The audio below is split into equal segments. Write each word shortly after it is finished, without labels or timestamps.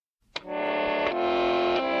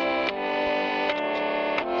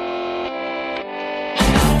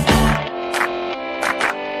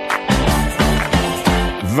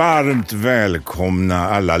Varmt välkomna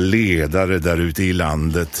alla ledare där ute i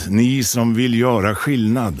landet, ni som vill göra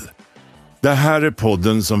skillnad. Det här är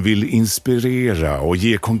podden som vill inspirera och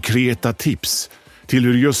ge konkreta tips till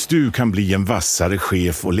hur just du kan bli en vassare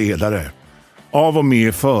chef och ledare. Av och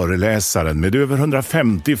med föreläsaren med över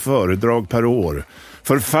 150 föredrag per år,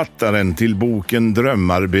 författaren till boken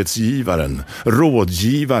Drömarbetsgivaren,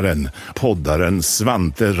 rådgivaren, poddaren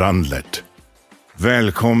Svante Randlert.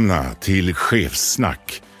 Välkomna till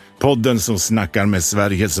Chefssnack, podden som snackar med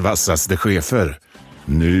Sveriges vassaste chefer.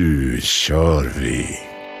 Nu kör vi!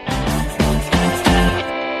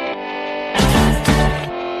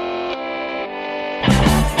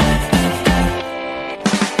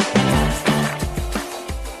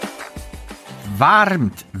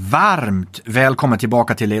 Varmt välkommen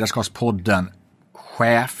tillbaka till Ledarskapspodden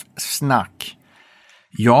Chefssnack.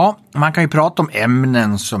 Ja, man kan ju prata om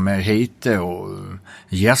ämnen som är heta och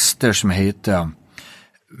gäster som är heta.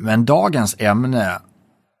 Men dagens ämne,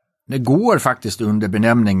 det går faktiskt under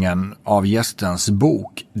benämningen av gästens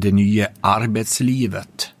bok Det nya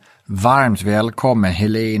arbetslivet. Varmt välkommen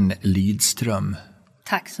Helene Lidström.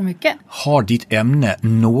 Tack så mycket. Har ditt ämne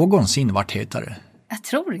någonsin varit hetare? Jag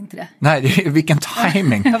tror inte det. Nej, vilken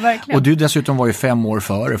timing. Ja, verkligen. Och du dessutom var ju 5 år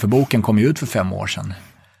före, för boken kom ju ut för 5 år sedan.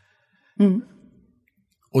 Mm.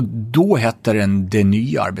 Och då hette den Det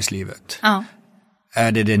nya arbetslivet. Ja.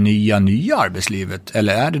 Är det nya arbetslivet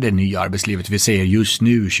eller är det nya arbetslivet vi ser just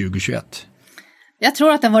nu 2021? Jag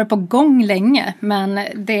tror att det har varit på gång länge, men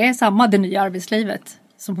det är samma det nya arbetslivet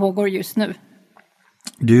som pågår just nu.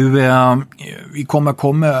 Du,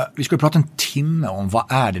 vi ska prata en timme om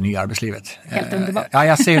vad är det nya arbetslivet. Helt underbart. Ja,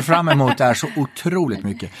 jag ser fram emot det här så otroligt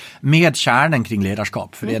mycket. Med kärnan kring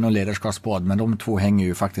ledarskap, för det är någon ledarskapspodd, men de två hänger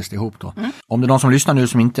ju faktiskt ihop då. Mm. Om det är någon som lyssnar nu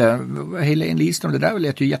som inte, Helene Lidström, det där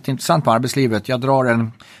lät ju jätteintressant på arbetslivet. Jag drar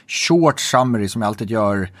en short summary som jag alltid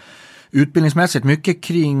gör. Utbildningsmässigt mycket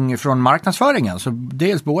kring från marknadsföringen, så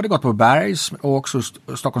dels både gått på Bergs och också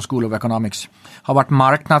Stockholm School of Economics. Har varit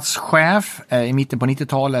marknadschef i mitten på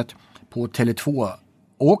 90-talet på Tele2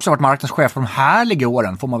 och också varit marknadschef för de härliga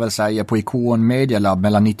åren får man väl säga på Icon Media Lab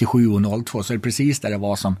mellan 97 och 02, så är det precis där det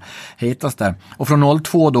var som hetast där. Och från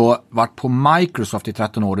 02 då varit på Microsoft i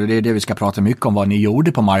 13 år och det är det vi ska prata mycket om, vad ni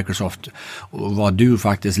gjorde på Microsoft och vad du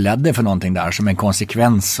faktiskt ledde för någonting där som en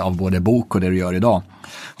konsekvens av både bok och det du gör idag.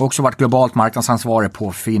 Har också varit globalt marknadsansvarig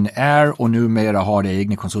på Finnair och numera har det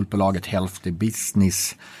egna konsultbolaget Healthy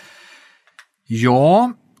Business.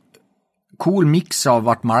 Ja, cool mix av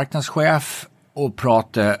varit marknadschef och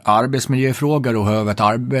prata arbetsmiljöfrågor och över ett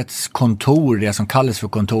arbetskontor, det som kallas för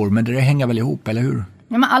kontor, men det hänger väl ihop, eller hur?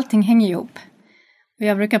 Ja, men allting hänger ihop.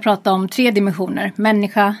 Jag brukar prata om 3 dimensioner,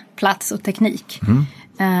 människa, plats och teknik.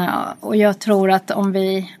 Och jag tror att om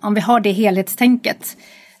vi har det helhetstänket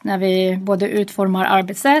när vi både utformar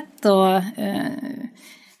arbetssätt och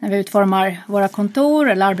när vi utformar våra kontor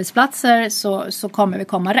eller arbetsplatser så kommer vi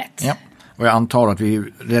komma rätt. Ja. Och jag antar att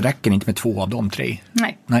det räcker inte med 2 av de 3.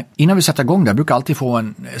 Nej. Innan vi sätter igång där brukar jag alltid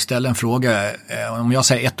ställa en fråga. Om jag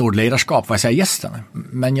säger 1 ord ledarskap, vad jag säger gästen.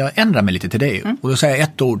 Men jag ändrar mig lite till det. Och då säger jag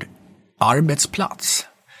 1 ord arbetsplats.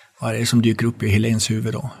 Vad är det som dyker upp i Helens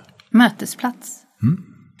huvud då? Mötesplats.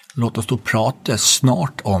 Låt oss då prata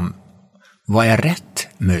snart om vad är rätt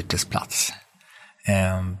mötesplats.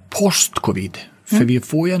 Post-covid. För vi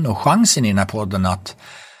får ju ändå chansen i den här podden att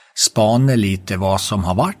spana lite vad som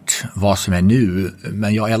har varit, vad som är nu,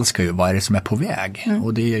 men jag älskar ju vad är det som är på väg.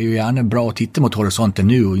 Och det är ju gärna bra att titta mot horisonten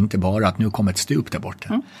nu och inte bara att nu kommer ett stup där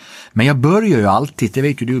borta. Men jag börjar ju alltid, det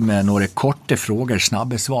vet ju du, med några korta frågor,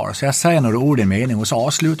 snabba svar. Så jag säger några ord i en mening och så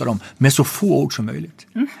avslutar de med så få ord som möjligt.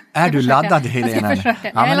 Är du laddad, Helena? Jag ska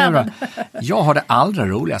försöka, jag är laddad. Jag har det allra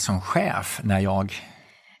roligast som chef när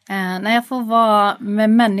jag får vara med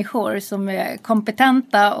människor som är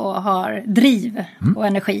kompetenta och har driv och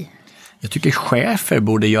energi. Jag tycker chefer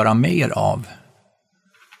borde göra mer av.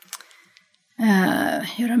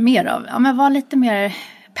 Ja, men vara lite mer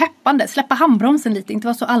peppande. Släppa handbromsen lite, inte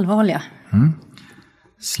vara så allvarliga.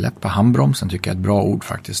 Släppa handbromsen tycker jag är ett bra ord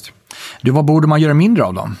faktiskt. Du, vad borde man göra mindre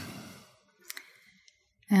av dem?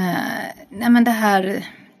 Nej, men det här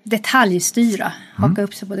detaljstyra. Haka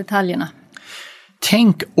upp sig på detaljerna.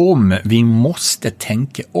 Tänk om, vi måste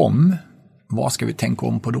tänka om. Vad ska vi tänka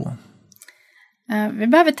om på då? Vi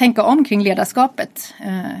behöver tänka om kring ledarskapet.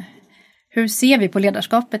 Hur ser vi på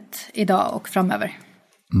ledarskapet idag och framöver?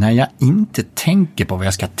 När jag inte tänker på vad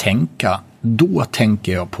jag ska tänka, då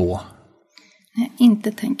tänker jag på? När jag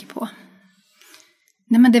inte tänker på?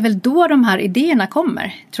 Nej, men det är väl då de här idéerna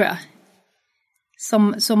kommer, tror jag.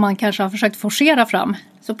 Som man kanske har försökt forcera fram.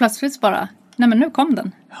 Så plötsligt bara, nej men nu kom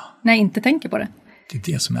den. När jag inte tänker på det. Det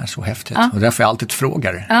är det som är så häftigt. Och därför jag alltid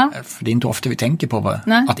frågar. För det är inte ofta vi tänker på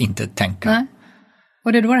att inte tänka. Nej.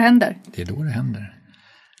 Och det är då det händer. Det är då det händer.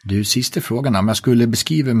 Du, sista frågan. Om jag skulle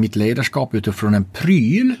beskriva mitt ledarskap utifrån en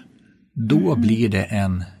pryl, då blir det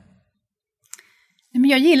en... Men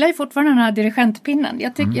jag gillar ju fortfarande den här dirigentpinnen.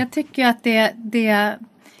 Jag tycker att det...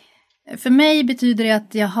 För mig betyder det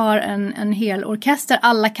att jag har en hel orkester.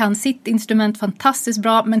 Alla kan sitt instrument fantastiskt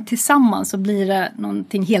bra, men tillsammans så blir det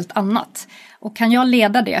någonting helt annat. Och kan jag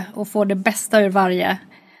leda det och få det bästa ur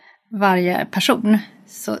varje person,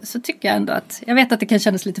 så tycker jag ändå att... Jag vet att det kan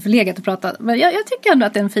kännas lite förlegat att prata, men jag tycker ändå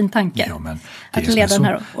att det är en fin tanke. Ja, men att leda den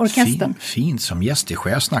här orkestern. Fint som gäst i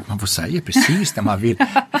Chefsnack, man får säga precis det man vill.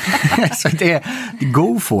 Så det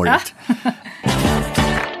go for it.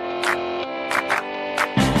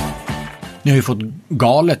 Ni har ju fått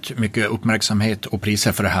galet mycket uppmärksamhet och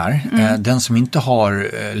priser för det här. Den som inte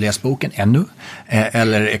har läst boken ännu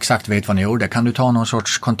eller exakt vet vad ni gjorde, kan du ta någon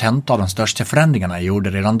sorts kontent av de största förändringarna ni gjorde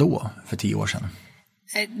redan då för 10 år sedan?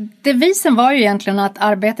 Devisen var ju egentligen att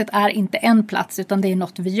arbetet är inte en plats utan det är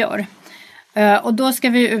något vi gör. Och då ska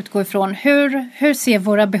vi utgå ifrån hur ser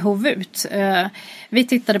våra behov ut? Vi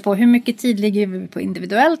tittade på hur mycket tid lägger vi på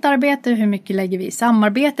individuellt arbete, hur mycket lägger vi i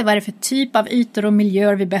samarbete, vad är det för typ av ytor och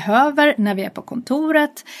miljöer vi behöver när vi är på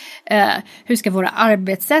kontoret, hur ska våra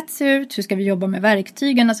arbetssätt se ut, hur ska vi jobba med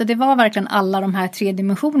verktygen, alltså det var verkligen alla de här 3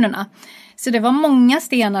 dimensionerna. Så det var många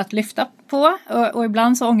stenar att lyfta på och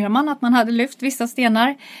ibland så ångrar man att man hade lyft vissa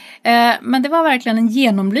stenar. Men det var verkligen en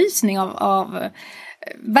genomlysning av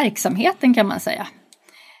verksamheten kan man säga.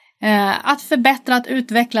 Att förbättra, att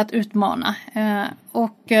utveckla, att utmana.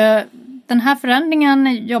 Och den här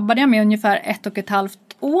förändringen jobbade jag med ungefär 1,5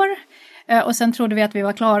 år. Och sen trodde vi att vi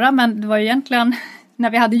var klara, men det var egentligen när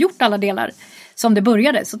vi hade gjort alla delar som det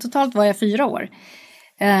började. Så totalt var jag 4 år.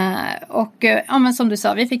 Och ja, men som du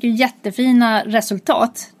sa, vi fick ju jättefina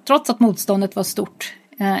resultat trots att motståndet var stort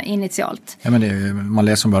initialt. Ja, men man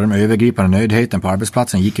läser om bara den övergripande nöjdheten på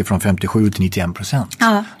arbetsplatsen gick från 57 till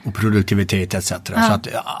 91%. Och produktivitet etc. Så att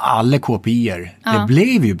alla KPI:er, det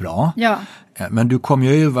blev ju bra. Ja. Men du kom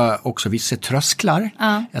ju över också vissa trösklar.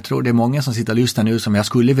 Jag tror det är många som sitter och lyssnar nu som jag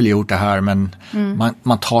skulle vilja gjort det här, men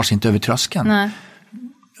man tar sig inte över tröskeln. Nej.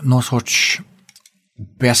 Någon sorts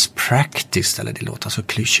best practice, eller det låter så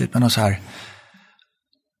klyschigt, men någon så här,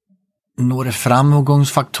 några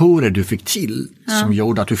framgångsfaktorer du fick till som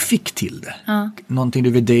gjorde att du fick till det. Någonting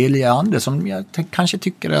du vill dela i andra som jag kanske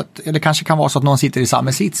tycker att, eller kanske kan vara så att någon sitter i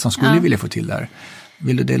samma sits som skulle vilja få till det här.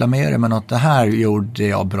 Vill du dela med dig med något? Det här gjorde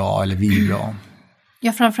jag bra eller vi bra?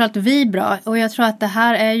 Ja, framförallt vi bra. Och jag tror att det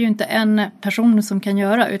här är ju inte en person som kan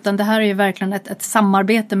göra, utan det här är ju verkligen ett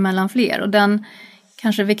samarbete mellan fler. Och den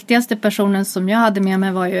kanske viktigaste personen som jag hade med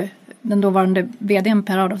mig var ju den dåvarande vd:n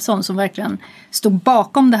Per Adolfsson, som verkligen stod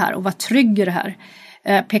bakom det här och var trygg i det här.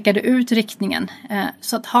 Pekade ut riktningen.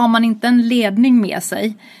 Så att har man inte en ledning med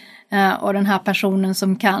sig och den här personen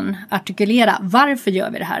som kan artikulera varför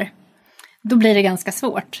gör vi det här, då blir det ganska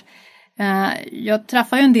svårt. Jag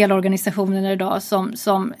träffar ju en del organisationer idag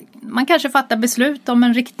som man kanske fattar beslut om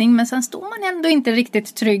en riktning, men sen står man ändå inte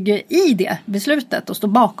riktigt trygg i det beslutet och står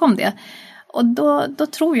bakom det. Och då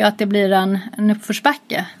tror jag att det blir en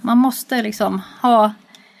uppförsbacke. Man måste liksom ha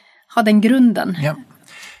den grunden. Ja.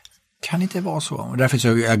 Kan inte vara så. Och därför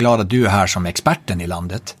är jag glad att du är här som experten i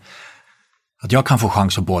landet. Att jag kan få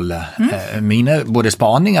chans att bolla mina både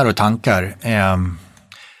spaningar och tankar.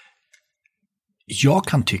 Jag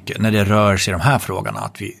kan tycka när det rör sig i de här frågorna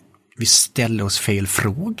att vi ställer oss fel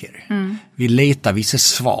frågor. Vi letar vissa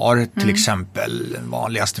svar, till exempel den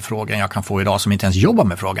vanligaste frågan jag kan få idag som inte ens jobbar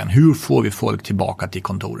med frågan. Hur får vi folk tillbaka till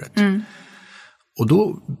kontoret? Och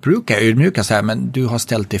då brukar jag ödmjuka säga, men du har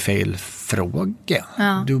ställt dig fel fråga.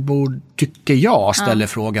 Du borde, tycker jag, ställa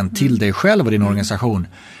frågan till dig själv och din organisation.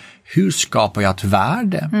 Hur skapar jag ett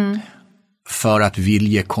värde för att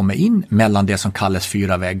vilja komma in mellan det som kallas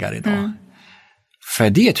 4 väggar idag? För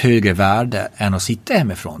det är ett högre värde än att sitta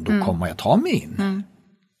hemifrån. Då kommer jag ta mig in.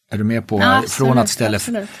 Är du med på absolut, från att ställa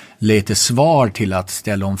lite svar till att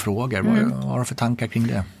ställa om frågor? Vad har du för tankar kring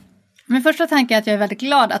det? Min första tanke är att jag är väldigt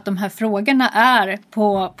glad att de här frågorna är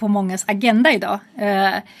på mångas agenda idag.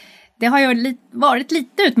 Det har ju varit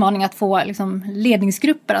lite utmaning att få liksom,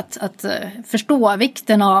 ledningsgrupper att förstå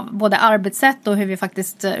vikten av både arbetssätt och hur vi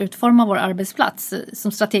faktiskt utformar vår arbetsplats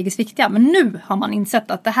som strategiskt viktiga. Men nu har man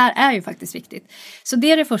insett att det här är ju faktiskt viktigt. Så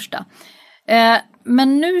det är det första.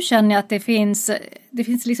 Men nu känner jag att det finns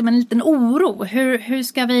liksom en liten oro. Hur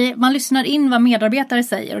ska man lyssnar in vad medarbetare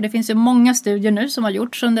säger. Och det finns ju många studier nu som har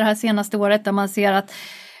gjorts under det här senaste året där man ser att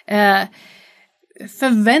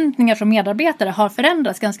förväntningar som medarbetare har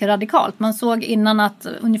förändrats ganska radikalt. Man såg innan att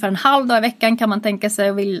ungefär en halv dag i veckan kan man tänka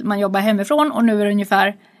sig vill man jobba hemifrån, och nu är det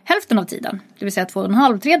ungefär hälften av tiden. Det vill säga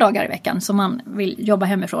 2,5-3 dagar i veckan som man vill jobba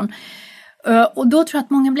hemifrån. Och då tror jag att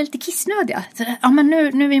många blir lite kissnödiga.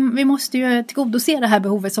 Men vi måste ju tillgodose det här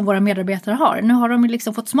behovet som våra medarbetare har. Nu har de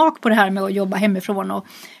liksom fått smak på det här med att jobba hemifrån, och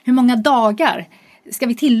hur många dagar ska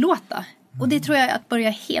vi tillåta? Och det tror jag är att börja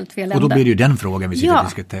helt fel ända. Och då blir det ju den frågan vi sitter och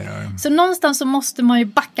diskuterar. Så någonstans så måste man ju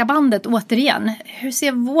backa bandet återigen. Hur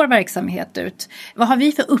ser vår verksamhet ut? Vad har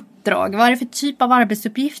vi för uppdrag? Vad är det för typ av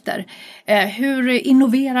arbetsuppgifter? Hur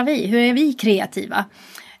innoverar vi? Hur är vi kreativa?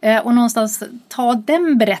 Och någonstans ta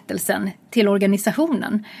den berättelsen till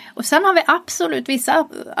organisationen. Och sen har vi absolut vissa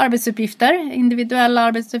arbetsuppgifter, individuella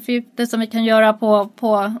arbetsuppgifter som vi kan göra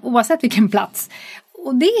på oavsett vilken plats.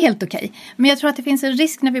 Och det är helt okej. Men jag tror att det finns en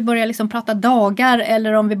risk när vi börjar liksom prata dagar,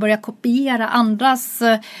 eller om vi börjar kopiera andras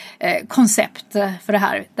koncept för det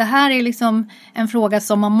här. Det här är liksom en fråga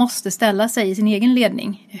som man måste ställa sig i sin egen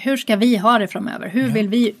ledning. Hur ska vi ha det framöver? Hur vill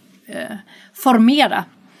vi formera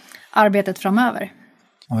arbetet framöver?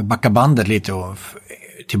 Om vi backar bandet lite och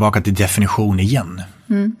tillbaka till definition igen.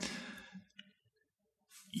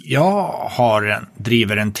 Jag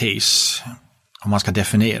driver en tes om man ska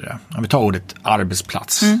definiera. Om vi tar ordet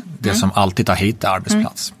arbetsplats. Det som alltid har hetat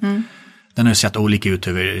arbetsplats. Den har sett olika ut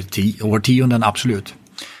över årtionden, absolut.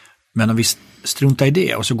 Men om vi struntar i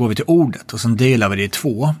det och så går vi till ordet och sen delar vi det i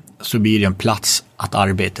 2, så blir det en plats att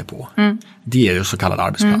arbeta på. Det är ju så kallad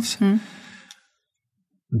arbetsplats.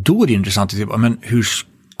 Då är det intressant att se, men hur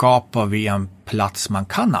skapar vi en plats man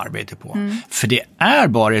kan arbeta på? För det är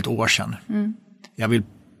bara ett år sedan. Jag vill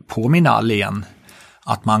påminna alla igen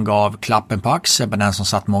att man gav klappen på axeln på den som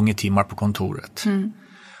satt många timmar på kontoret.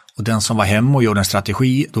 Och den som var hemma och gjorde en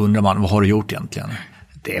strategi, då undrar man, vad har du gjort egentligen?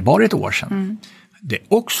 Det är bara ett år sedan. Det är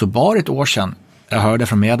också bara ett år sedan jag hörde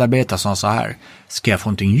från medarbetare som sa här, ska jag få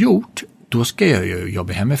någonting gjort, då ska jag ju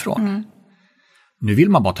jobba hemifrån. Nu vill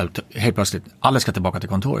man bara helt plötsligt, alla ska tillbaka till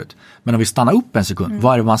kontoret. Men om vi stannar upp en sekund,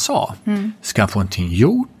 vad är det man sa? Ska jag få någonting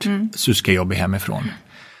gjort, så ska jag jobba hemifrån.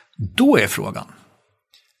 Då är frågan,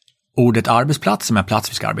 ordet arbetsplats som är en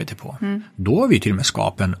plats vi ska arbeta på. Då har vi till och med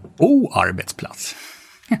skapat en oarbetsplats.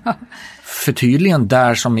 För tydligen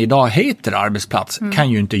där som idag heter arbetsplats kan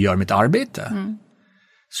ju inte göra mitt arbete.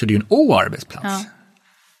 Så det är ju en oarbetsplats.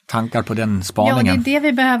 Tankar på den spaningen? Ja, det är det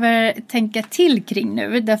vi behöver tänka till kring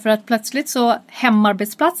nu. Därför att plötsligt så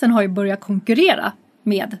hemarbetsplatsen har ju börjat konkurrera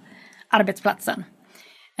med arbetsplatsen.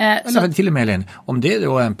 Så till och med, Elin, om det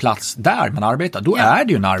är en plats där man arbetar, då är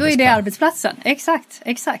det ju en arbetsplats. Då är det arbetsplatsen,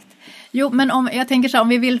 exakt. Jo, men jag tänker så här, om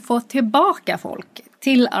vi vill få tillbaka folk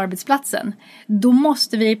till arbetsplatsen, då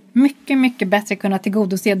måste vi mycket, mycket bättre kunna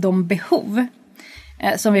tillgodose de behov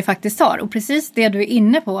som vi faktiskt har. Och precis det du är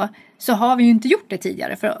inne på, så har vi ju inte gjort det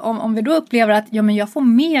tidigare. För om vi då upplever att men jag får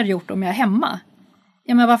mer gjort om jag är hemma,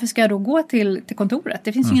 men varför ska jag då gå till kontoret?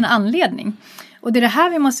 Det finns ju ingen anledning. Och det är det här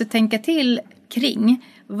vi måste tänka till kring.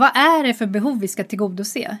 Vad är det för behov vi ska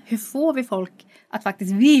tillgodose? Hur får vi folk att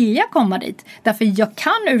faktiskt vilja komma dit? Därför jag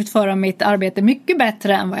kan utföra mitt arbete mycket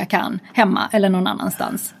bättre än vad jag kan hemma eller någon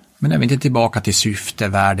annanstans. Men är vi inte tillbaka till syfte,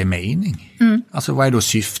 värde, mening? Alltså vad är då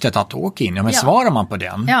syftet att åka in? Men svarar man på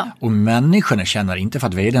den och människorna känner inte för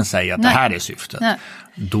att veden säger att det här är syftet.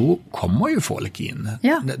 Då kommer ju folk in.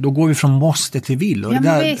 Då går vi från måste till vill. Och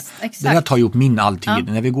det där tar ju upp min alltid.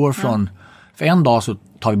 När vi går från, för en dag så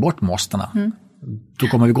tar vi bort måstena. Då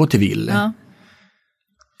kommer vi gå till vill.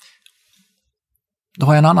 Då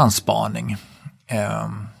har jag en annan spaning.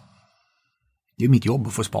 Det är mitt jobb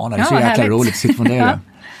att få spana. Det är så jäkla roligt att sitta på det.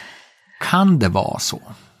 Kan det vara så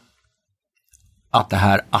att det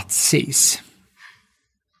här att ses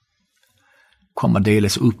kommer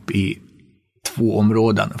delas upp i 2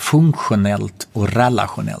 områden, funktionellt och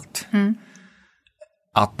relationellt?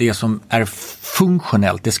 Att det som är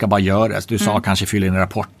funktionellt, det ska bara göras. Du sa kanske fylla in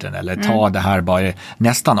rapporten eller ta det här bara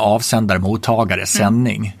nästan avsändare, mottagare,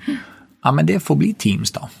 sändning. Ja, men det får bli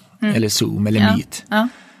Teams då. Eller Zoom eller Meet.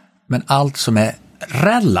 Men allt som är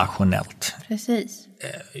relationellt. Precis.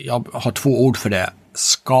 Jag har 2 ord för det.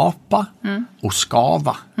 Skapa och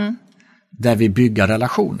skava. Där vi bygger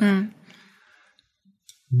relationer.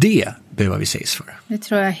 Det behöver vi ses för. Det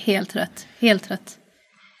tror jag är helt rätt. Helt rätt.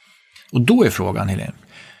 Och då är frågan, Helene.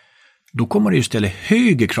 Då kommer det ju ställa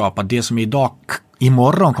högre krav på att det som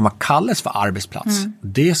imorgon kommer att kallas för arbetsplats.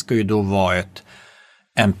 Det ska ju då vara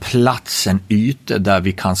en plats, en yta där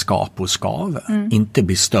vi kan skapa och skava. Inte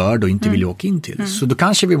bli störd och inte vilja åka in till. Så då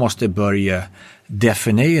kanske vi måste börja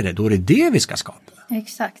definiera, då är det vi ska skapa.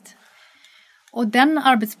 Exakt. Och den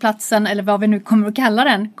arbetsplatsen, eller vad vi nu kommer att kalla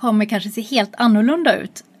den, kommer kanske se helt annorlunda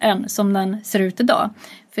ut än som den ser ut idag.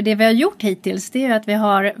 För det vi har gjort hittills, det är att vi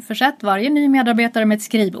har försett varje ny medarbetare med ett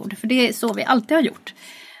skrivbord. För det är så vi alltid har gjort.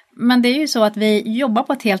 Men det är ju så att vi jobbar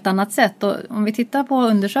på ett helt annat sätt. Och om vi tittar på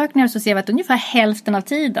undersökningar så ser vi att ungefär hälften av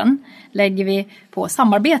tiden lägger vi på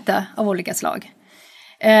samarbete av olika slag.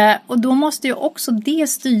 Och då måste ju också det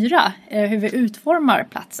styra hur vi utformar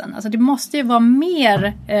platsen. Alltså det måste ju vara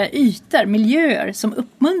mer ytor, miljöer som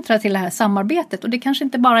uppmuntrar till det här samarbetet. Och det kanske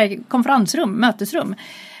inte bara är konferensrum, mötesrum.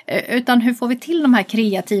 Utan hur får vi till de här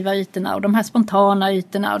kreativa ytorna och de här spontana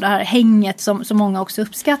ytorna och det här hänget som många också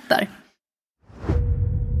uppskattar.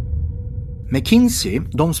 McKinsey,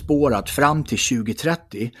 de spår att fram till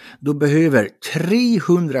 2030 då behöver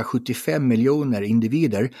 375 miljoner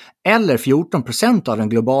individer eller 14% av den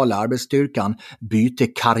globala arbetsstyrkan byta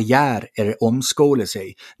karriär eller omskola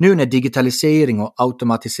sig nu när digitalisering och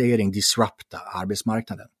automatisering disruptar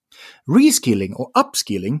arbetsmarknaden. Reskilling och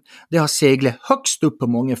upskilling, det har seglat högst upp på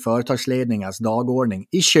många företagsledningars dagordning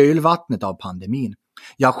i kölvattnet av pandemin.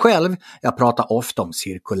 Jag pratar ofta om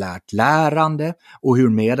cirkulärt lärande och hur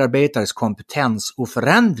medarbetares kompetens och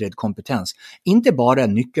förändrad kompetens inte bara är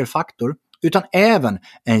en nyckelfaktor utan även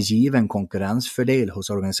en given konkurrensfördel hos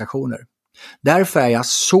organisationer. Därför är jag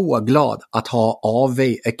så glad att ha AV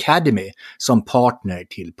Academy som partner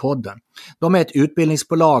till podden. De är ett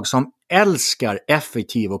utbildningsbolag som älskar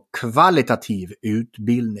effektiv och kvalitativ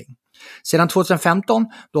utbildning. Sedan 2015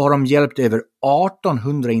 då har de hjälpt över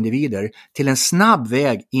 1800 individer till en snabb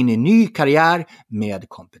väg in i ny karriär med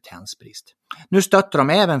kompetensbrist. Nu stöttar de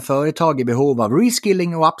även företag i behov av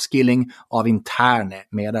reskilling och upskilling av interna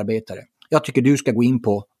medarbetare. Jag tycker du ska gå in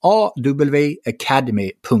på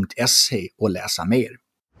awacademy.se och läsa mer.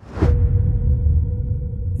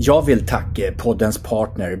 Jag vill tacka poddens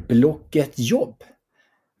partner Blocket Jobb.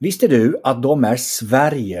 Visste du att de är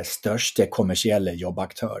Sveriges största kommersiella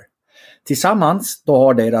jobbaktör? Tillsammans då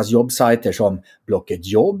har deras jobbsajter som Blocket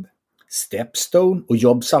Jobb, Stepstone och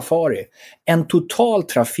Jobbsafari en total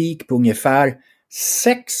trafik på ungefär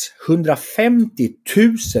 650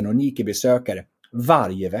 000 unika besökare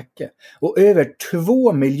varje vecka. Och över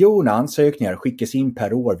 2 miljoner ansökningar skickas in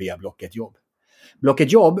per år via Blocket Jobb.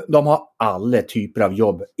 Blocket Jobb, de har alla typer av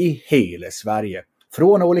jobb i hela Sverige.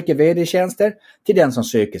 Från olika vd-tjänster till den som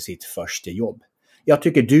söker sitt första jobb. Jag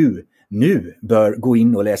tycker du nu bör gå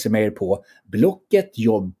in och läsa mer på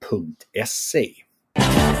blocketjobb.se.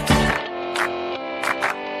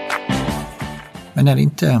 Men är det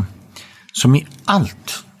inte som i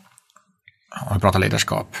allt, om vi pratar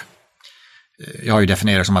ledarskap, jag har ju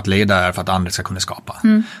definierat som att leda är för att andra ska kunna skapa.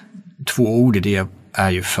 Två ord i det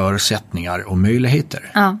är ju förutsättningar och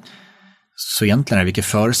möjligheter. Ja. Så egentligen är det vilka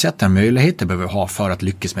förutsättningar och möjligheter behöver vi ha för att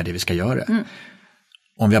lyckas med det vi ska göra.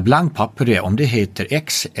 Om vi har blankt papper det, om det heter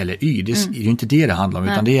X eller Y, det är ju inte det handlar om,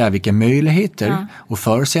 utan det är vilka möjligheter och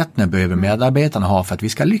förutsättningar behöver medarbetarna ha för att vi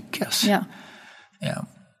ska lyckas. Ja.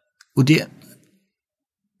 Och det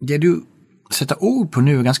du sätter ord på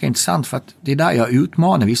nu är ganska intressant, för att det är där jag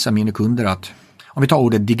utmanar vissa av mina kunder att, om vi tar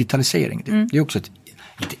ordet digitalisering, det är också ett,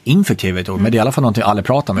 inte infektivt ord, men det är i alla fall någonting alla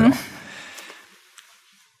pratar med idag.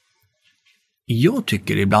 Jag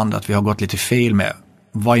tycker ibland att vi har gått lite fel med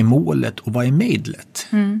vad är målet och vad är medlet.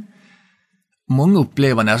 Många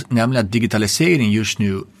upplever nämligen att digitalisering just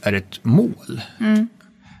nu är ett mål.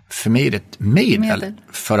 För mig är det ett medel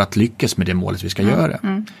för att lyckas med det målet vi ska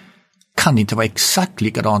göra. Kan det inte vara exakt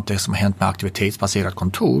likadant det som har hänt med aktivitetsbaserat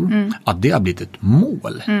kontor? Att det har blivit ett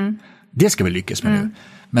mål. Det ska vi lyckas med nu.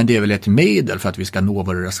 Men det är väl ett medel för att vi ska nå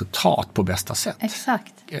våra resultat på bästa sätt.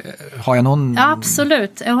 Exakt. Har jag någon... Ja,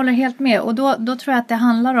 absolut, jag håller helt med. Och då tror jag att det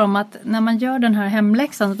handlar om att när man gör den här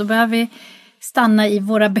hemläxan, då behöver vi stanna i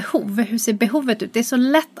våra behov. Hur ser behovet ut? Det är så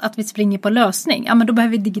lätt att vi springer på lösning. Ja, men då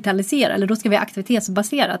behöver vi digitalisera, eller då ska vi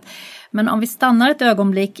aktivitetsbaserat. Men om vi stannar ett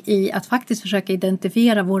ögonblick i att faktiskt försöka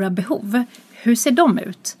identifiera våra behov. Hur ser de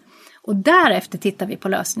ut? Och därefter tittar vi på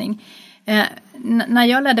lösning. När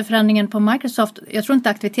jag ledde förändringen på Microsoft, jag tror inte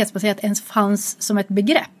aktivitetsbaserat ens fanns som ett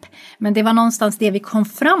begrepp. Men det var någonstans det vi kom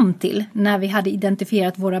fram till när vi hade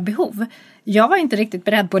identifierat våra behov. Jag var inte riktigt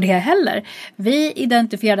beredd på det heller. Vi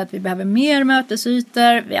identifierade att vi behöver mer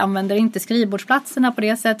mötesytor. Vi använder inte skrivbordsplatserna på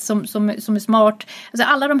det sätt som är smart. Alltså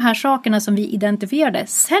alla de här sakerna som vi identifierade.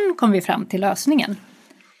 Sen kom vi fram till lösningen.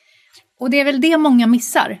 Och det är väl det många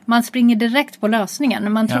missar. Man springer direkt på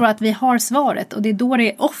lösningen. Man tror att vi har svaret. Och det är då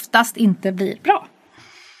det oftast inte blir bra.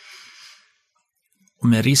 Och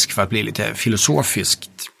med risk för att bli lite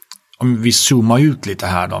filosofiskt. Om vi zoomar ut lite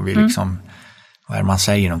här då. Om vi liksom, vad är det man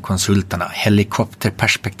säger om konsulterna?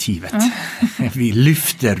 Helikopterperspektivet. Vi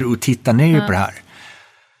lyfter och tittar ner på det här.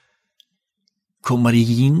 kommer det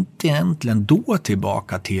inte egentligen då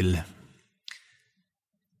tillbaka till,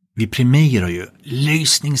 vi premierar ju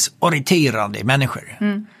lösningsorienterade människor.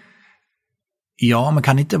 Ja, men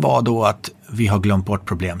kan det inte vara då att vi har glömt bort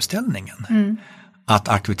problemställningen? Att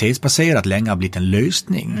aktivitetsbaserat länge har blivit en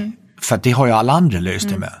lösning. För att det har ju alla andra löst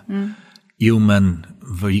det med. Jo, men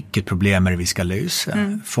vilket problem är det vi ska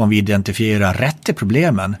lösa? Får vi identifiera rätt till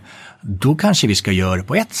problemen, då kanske vi ska göra det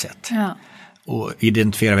på ett sätt. Ja. Och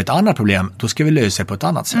identifierar vi ett annat problem, då ska vi lösa det på ett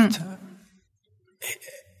annat sätt.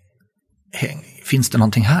 Finns det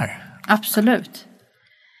någonting här? Absolut.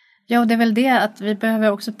 Ja, och det är väl det att vi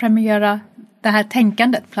behöver också premiera det här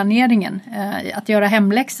tänkandet, planeringen, att göra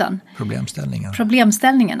hemläxan.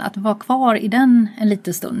 Problemställningen, att vara kvar i den en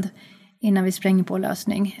liten stund innan vi spränger på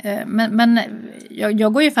lösning. Men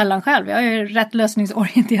jag går ju fällan själv, jag är ju rätt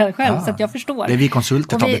lösningsorienterad själv så att jag förstår. Det är vi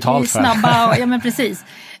konsulter tar betalt för. Vi är snabba, ja men precis.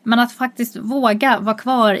 Men att faktiskt våga vara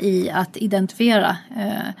kvar i att identifiera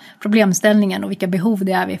problemställningen och vilka behov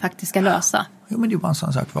det är vi faktiskt ska lösa. Jo, men det är bara en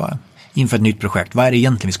sån sak, inför ett nytt projekt, vad är det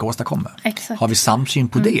egentligen vi ska åstadkomma? Exakt. Har vi samsyn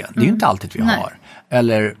på det? Det är ju inte alltid vi har.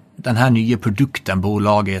 Eller den här nya produkten,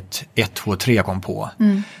 bolaget 1, 2, 3 kom på.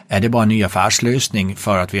 Är det bara en ny affärslösning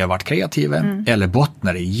för att vi har varit kreativa? Eller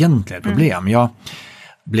bottnar det egentligen ett problem? Jag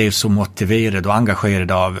blev så motiverad och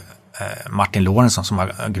engagerad av Martin Lorentzon som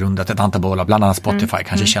har grundat ett antal bolag, bland annat Spotify,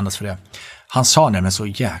 kanske kändes för det. Han sa nämligen så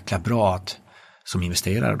jäkla bra att som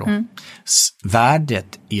investerare då.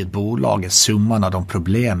 Värdet i ett bolag är summan av de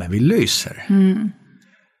problemen vi löser.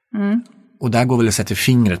 Och där går väl att sätta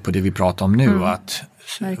fingret på det vi pratar om nu. Att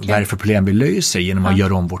vad är det för problem vi löser genom att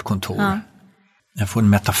göra om vårt kontor. Jag får en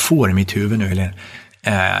metafor i mitt huvud nu, Helene.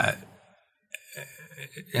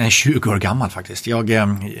 Jag är 20 år gammal faktiskt.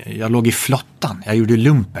 Jag låg i flottan. Jag gjorde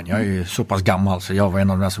lumpen. Jag är så pass gammal så jag var en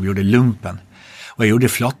av de som gjorde lumpen. Och jag gjorde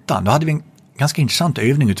flottan. Då hade vi en ganska intressant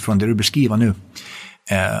övning utifrån det du beskriver nu.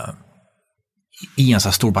 I en så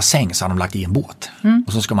här stor bassäng så har de lagt i en båt.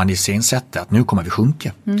 Och så ska man iscensätta att nu kommer vi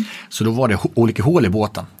sjunka. Så då var det olika hål i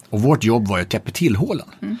båten. Och vårt jobb var ju att täppa till hålen.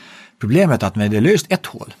 Problemet är att när det är löst ett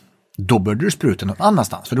hål, då började du spruta någon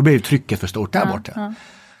annanstans. För då blev trycket för stort där borta.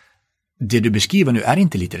 Det du beskriver nu är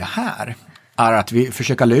inte lite det här. Är att vi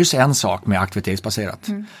försöker lösa en sak med aktivitetsbaserat.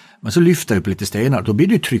 Men så lyfter vi på lite stenar. Då blir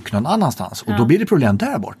det tryck någon annanstans. Och då blir det problem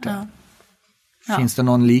där borta. Finns det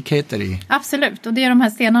någon likheter i? Absolut, och det är de här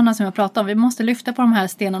stenarna som jag pratar om. Vi måste lyfta på de här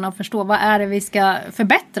stenarna och förstå vad är det vi ska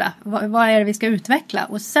förbättra? Vad är det vi ska utveckla?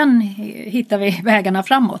 Och sen hittar vi vägarna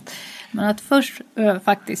framåt. Men att först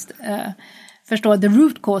faktiskt förstå the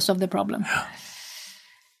root cause of the problem.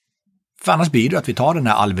 För annars blir det att vi tar den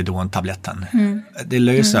här Alvedon-tabletten. Det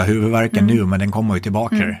löser huvudvärken nu, men den kommer ju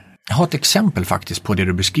tillbaka. Jag har ett exempel faktiskt på det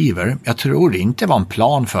du beskriver. Jag tror det inte var en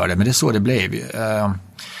plan för det, men det är så det blev.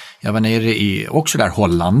 Jag var nere i också där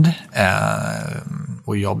Holland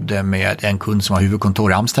och jobbade med en kund som har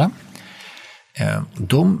huvudkontor i Amsterdam.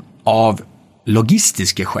 De av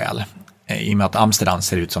logistiska skäl, i och med att Amsterdam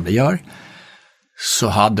ser ut som det gör,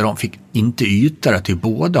 så fick inte ytor att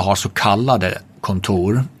både ha så kallade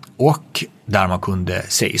kontor och där man kunde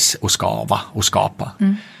ses och skapa.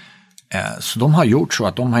 Så de har gjort så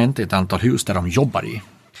att de har inte ett antal hus där de jobbar i.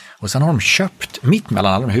 Och sen har de köpt, mitt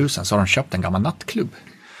mellan alla de husen, så har de köpt en gammal nattklubb.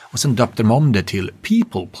 Och sen döpte de om det till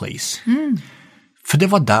People Place. För det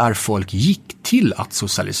var där folk gick till att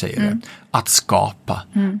socialisera, att skapa,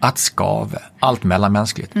 att skava, allt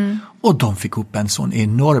mellanmänskligt. Och de fick upp en sån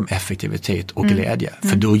enorm effektivitet och glädje.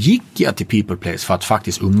 För då gick jag till People Place för att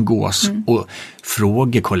faktiskt umgås och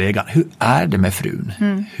fråga kollegan, hur är det med frun?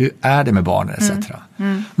 Hur är det med barnen etc.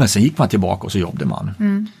 Men sen gick man tillbaka och så jobbade man.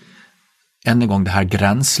 Än en gång det här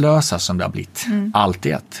gränslösa som det har blivit. Allt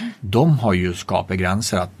i ett. De har ju skapat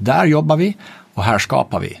gränser att där jobbar vi och här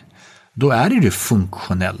skapar vi. Då är det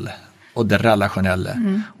funktionella och det relationella.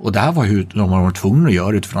 Och det här var hur de var tvungna att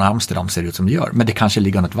göra utifrån Amsterdam ser det ut som det gör. Men det kanske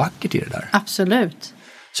ligger något vackert i det där. Absolut.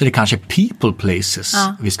 Så det kanske är people places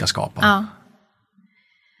vi ska skapa.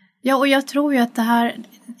 Ja, och jag tror ju att det här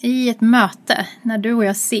i ett möte, när du och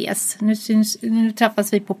jag ses, nu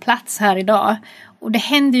träffas vi på plats här idag. Och det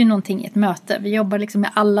händer ju någonting i ett möte. Vi jobbar liksom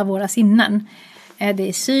med alla våra sinnen. Det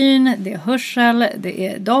är syn, det är hörsel, det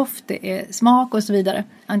är doft, det är smak och så vidare.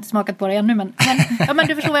 Jag har inte smakat på det ännu, men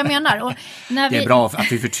du förstår vad jag menar. Och när det är bra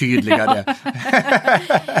att vi förtydligar det.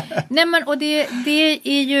 Nej, men och det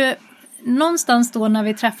är ju någonstans då när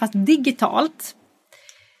vi träffas digitalt,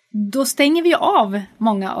 då stänger vi av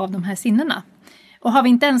många av de här sinnena. Och har vi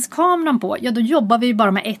inte ens kameran på, ja då jobbar vi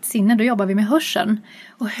bara med ett sinne, då jobbar vi med hörseln.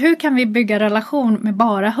 Och hur kan vi bygga relation med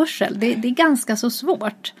bara hörsel? Det är ganska så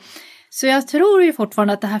svårt. Så jag tror ju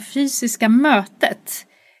fortfarande att det här fysiska mötet,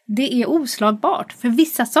 det är oslagbart för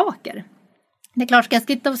vissa saker. Det är klart, ska jag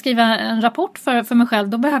sitta och skriva en rapport för mig själv,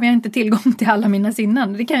 då behöver jag inte tillgång till alla mina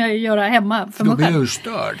sinnen. Det kan jag ju göra hemma för mig själv. Då blir du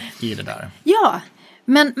störd i det där. Ja,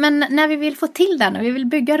 men när vi vill få till det, när vi vill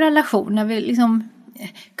bygga relation, när vi liksom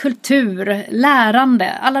kultur,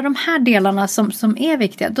 lärande, alla de här delarna som är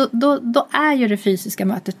viktiga, då är ju det fysiska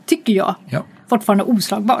mötet, tycker jag, fortfarande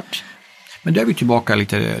oslagbart. Men då är vi tillbaka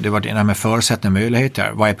lite, det var det här med förutsättningar och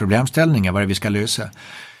möjligheter. Vad är problemställningen? Vad är det vi ska lösa?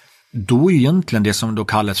 Då är egentligen det som då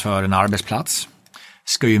kallas för en arbetsplats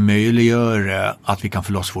ska ju möjliggöra att vi kan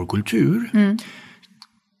få loss vår kultur.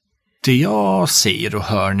 Det jag ser och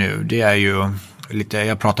hör nu, det är ju lite,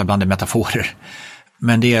 jag pratar ibland i metaforer,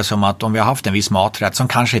 men det är som att om vi har haft en viss maträtt som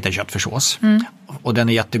kanske heter köttfärssås och den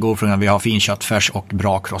är jättegod för att vi har fin köttfärs och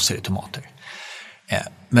bra krossade tomater.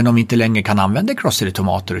 Men om vi inte längre kan använda krossade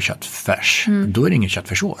tomater och köttfärs, då är det ingen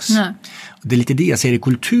köttfärssås. Det är lite det jag ser i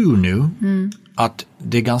kultur nu, att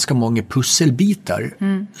det är ganska många pusselbitar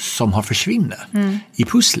som har försvunnit i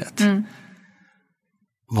pusslet.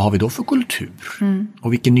 Vad har vi då för kultur?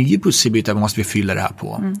 Och vilka nya pusselbitar måste vi fylla det här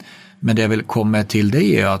på? Men det jag vill komma till det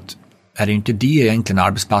är att är det inte det egentligen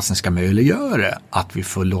arbetsplatsen ska möjliggöra, att vi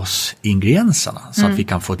får loss ingredienserna så att vi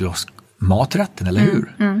kan få loss maträtten, eller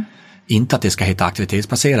hur? Inte att det ska heta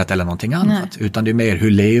aktivitetsbaserat eller någonting annat, utan det är mer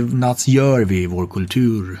hur levnadsgör vi vår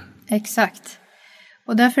kultur. Exakt.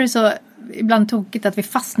 Och därför är det så ibland tokigt att vi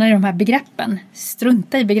fastnar i de här begreppen.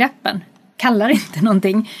 Strunta i begreppen. Kallar inte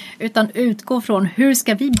någonting, utan utgå från hur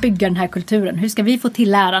ska vi bygga den här kulturen? Hur ska vi få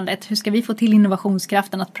till lärandet? Hur ska vi få till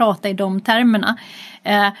innovationskraften att prata i de termerna?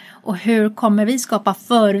 Och hur kommer vi skapa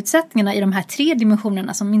förutsättningarna i de här 3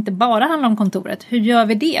 dimensionerna som inte bara handlar om kontoret? Hur gör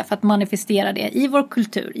vi det för att manifestera det i vår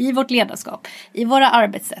kultur, i vårt ledarskap, i våra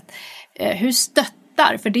arbetssätt? Hur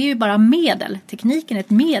stöttar? För det är ju bara medel. Tekniken är ett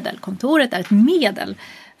medel. Kontoret är ett medel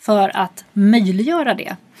för att möjliggöra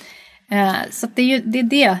det. Så det är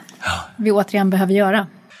det vi återigen behöver göra.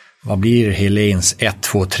 Vad blir Helens 1,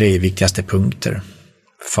 2, 3 viktigaste punkter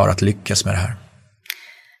för att lyckas med det här?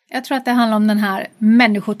 Jag tror att det handlar om den här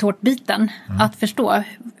människotårtbiten. Att förstå,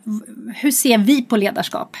 hur ser vi på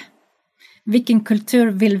ledarskap? Vilken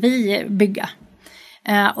kultur vill vi bygga?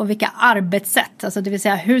 Och vilka arbetssätt, alltså det vill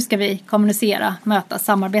säga hur ska vi kommunicera, möta,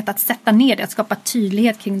 samarbeta, att sätta ner det, att skapa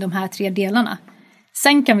tydlighet kring de här 3 delarna.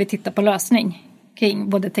 Sen kan vi titta på lösning kring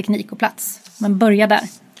både teknik och plats. Men börja där.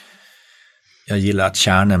 Jag gillar att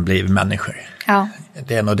kärnan blir människor. Ja.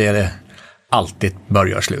 Det är nog det alltid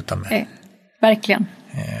börjar och sluta med. Verkligen.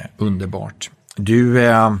 Underbart. Du,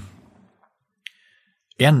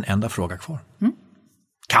 en enda fråga kvar.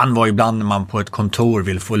 Kan vara ibland när man på ett kontor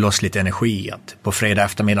vill få loss lite energi, att på fredag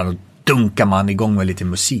eftermiddag då dunkar man igång med lite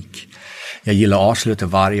musik. Jag gillar att avsluta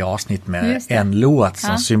varje avsnitt med en låt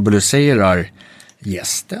som symboliserar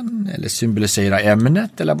gästen eller symboliserar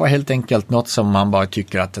ämnet, eller bara helt enkelt något som man bara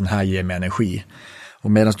tycker att den här ger mig energi.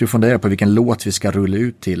 Och medan du funderar på vilken låt vi ska rulla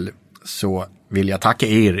ut till, så vill jag tacka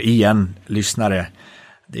er igen, lyssnare.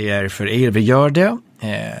 Det är för er vi gör det.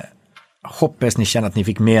 Hoppas ni känner att ni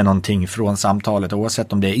fick med någonting från samtalet,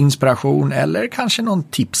 oavsett om det är inspiration eller kanske någon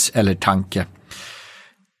tips eller tanke.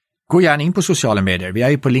 Gå gärna in på sociala medier. Vi är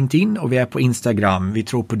ju på LinkedIn och vi är på Instagram. Vi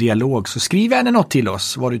tror på dialog. Så skriv gärna något till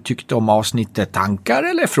oss. Vad du tyckte om avsnittet, tankar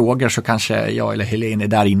eller frågor, så kanske jag eller Helene är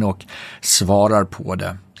där inne och svarar på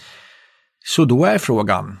det. Så då är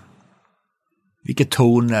frågan, vilka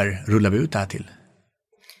toner rullar vi ut det här till?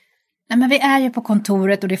 Nej, men vi är ju på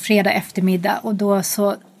kontoret och det är fredag eftermiddag och då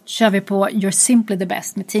så kör vi på You're Simply the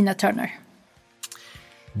Best med Tina Turner.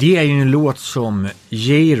 Det är ju en låt som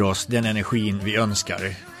ger oss den energin vi önskar.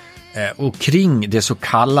 Och kring det så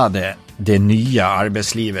kallade det nya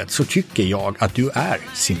arbetslivet så tycker jag att du är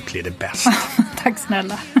simply the best. Tack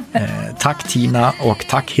snälla. Tack Tina och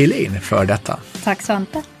tack Helene för detta. Tack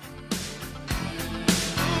Svante.